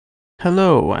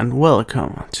Hello and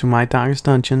welcome to my Darkest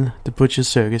Dungeon, the Butcher's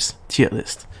Circus tier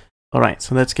list. Alright,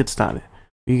 so let's get started.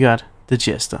 We got the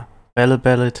Jester,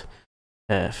 Ballad,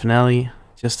 Finale,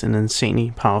 just an insanely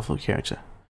powerful character.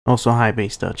 Also high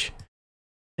base dodge.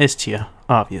 S tier,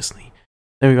 obviously.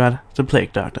 Then we got the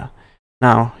Plague Doctor.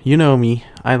 Now, you know me,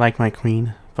 I like my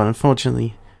queen, but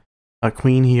unfortunately, our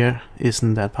queen here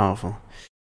isn't that powerful.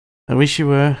 I wish she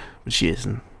were, but she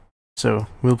isn't. So,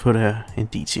 we'll put her in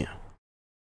D tier.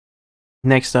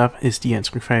 Next up is the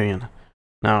Antiquarian.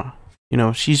 Now, you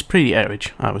know, she's pretty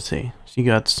average, I would say. She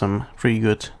got some pretty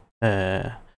good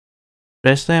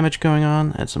stress damage going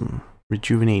on and some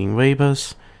rejuvenating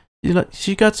vapors.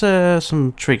 She got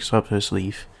some tricks up her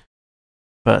sleeve.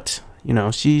 But, you know,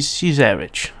 she's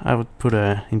average. I would put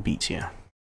her in B tier.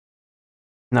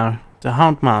 Now, the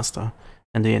Houndmaster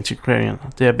and the Antiquarian,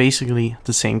 they are basically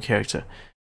the same character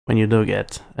when you look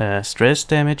at stress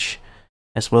damage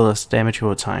as well as damage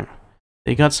over time.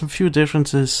 They got some few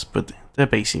differences, but they're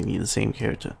basically the same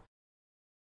character.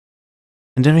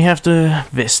 And then we have the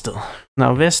Vestal.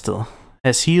 Now Vestal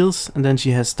has heals and then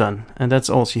she has stun, and that's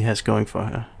all she has going for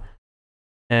her.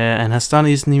 And her stun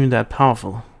isn't even that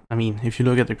powerful. I mean, if you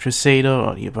look at the Crusader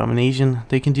or the Abomination,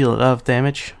 they can deal a lot of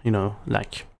damage, you know,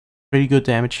 like pretty good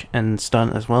damage and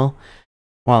stun as well.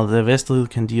 While the Vestal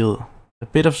can deal a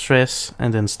bit of stress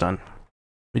and then stun,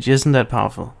 which isn't that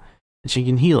powerful. And she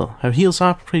can heal. Her heals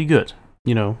are pretty good.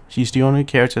 You know, she's the only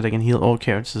character that can heal all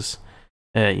characters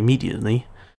immediately.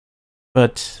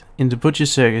 But in the Butcher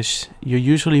Circus, you're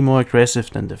usually more aggressive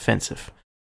than defensive.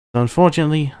 So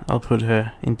unfortunately, I'll put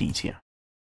her in D tier.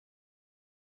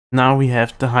 Now we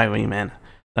have the Highwayman.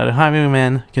 Now the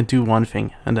Highwayman can do one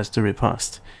thing, and that's the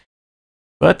riposte.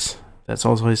 But that's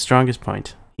also his strongest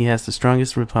point. He has the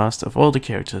strongest riposte of all the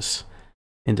characters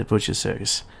in the Butcher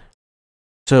Circus.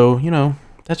 So, you know,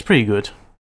 that's pretty good.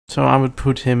 So I would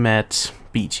put him at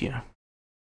B tier.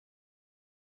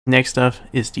 Next up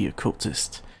is the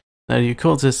Occultist. Now the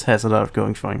Occultist has a lot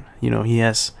going for him. You know, he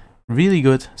has really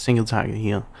good single target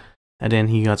heal. And then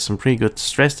he got some pretty good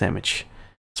stress damage.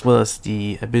 As well as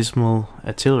the Abysmal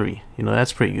Artillery. You know,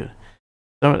 that's pretty good.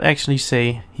 So I would actually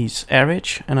say he's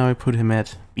average, and I would put him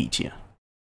at B tier.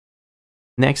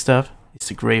 Next up is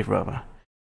the Grave Robber.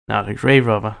 Now the Grave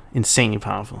Robber, insanely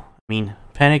powerful. I mean,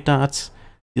 panic darts,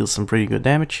 deals some pretty good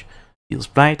damage, deals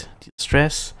blight, deals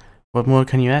stress. What more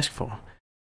can you ask for?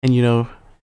 And you know,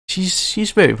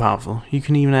 she's very powerful. You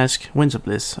can even ask Winter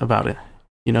Bliss about it.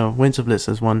 You know, Winter Bliss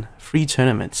has won 3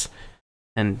 tournaments.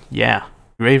 And yeah,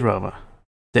 Grave Robber,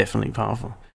 definitely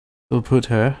powerful. We'll put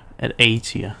her at A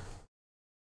tier.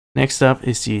 Next up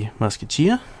is the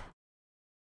Musketeer.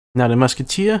 Now the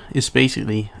Musketeer is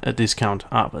basically a discount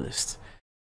Arbalist.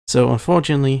 So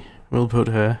unfortunately, we'll put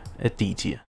her at D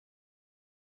tier.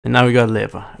 And now we got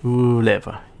Leper. Ooh,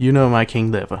 Leper. You know my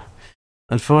King Leper.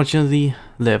 Unfortunately,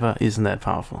 Leper isn't that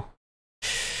powerful.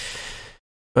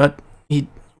 But he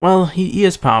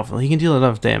is powerful. He can deal a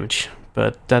lot of damage.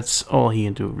 But that's all he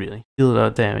can do, really. Deal a lot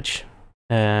of damage.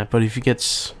 But if he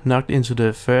gets knocked into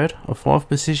the 3rd or 4th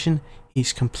position,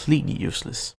 he's completely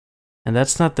useless. And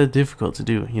that's not that difficult to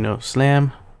do. You know,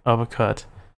 slam, uppercut,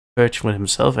 perch with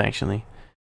himself, actually.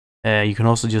 You can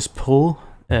also just pull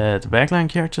the backline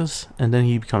characters, and then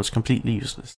he becomes completely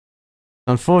useless.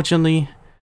 Unfortunately,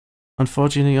 we'll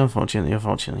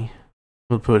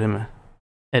put him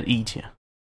at E tier.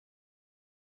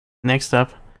 Next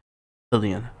up,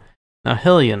 Hellion. Now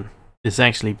Hellion is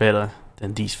actually better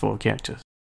than these 4 characters,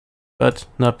 but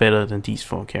not better than these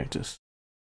 4 characters.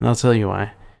 And I'll tell you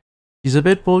why. She's a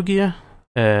bit bulkier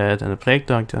than the Plague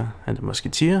Doctor and the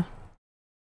Musketeer,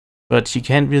 but she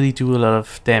can't really do a lot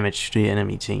of damage to the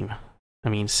enemy team. I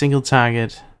mean, single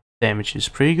target damage is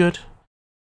pretty good,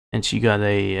 and she got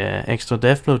a extra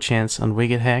death blow chance on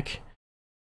Wicked Hack,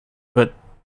 but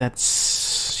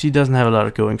she doesn't have a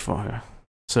lot going for her.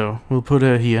 So we'll put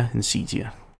her here in C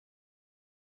tier.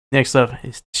 Next up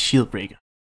is Shieldbreaker.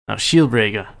 Now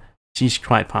Shieldbreaker, she's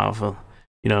quite powerful.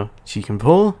 You know, she can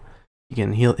pull, she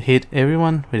can hit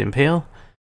everyone with Impale,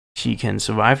 she can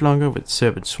survive longer with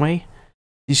Serpent Sway.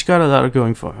 She's got a lot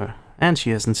going for her, and she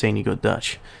has insanely good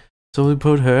dodge. So we'll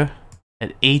put her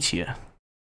at A tier.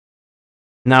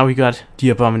 Now we got the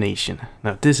Abomination.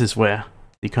 Now this is where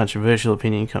the controversial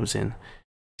opinion comes in.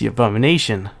 The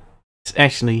Abomination is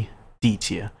actually D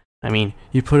tier. I mean,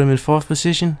 you put him in 4th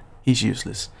position, he's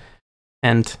useless.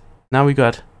 And now we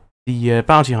got the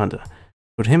Bounty Hunter.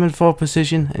 Put him in 4th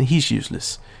position and he's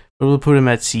useless. But we'll put him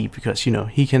at C because, you know,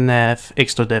 he can have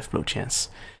extra death blow chance.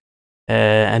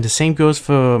 And the same goes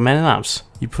for Man-at-Arms.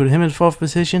 You put him in 4th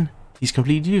position, he's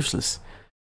completely useless.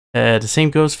 The same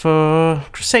goes for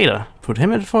Crusader. Put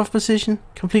him at 4th position,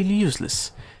 completely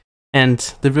useless. And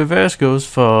the reverse goes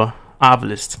for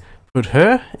Arbalist. Put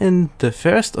her in the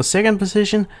 1st or 2nd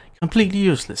position, completely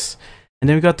useless. And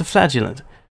then we got the Flagellant.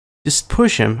 Just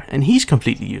push him and he's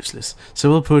completely useless. So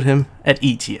we'll put him at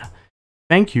E tier.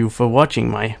 Thank you for watching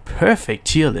my perfect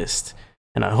tier list,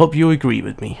 and I hope you agree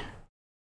with me.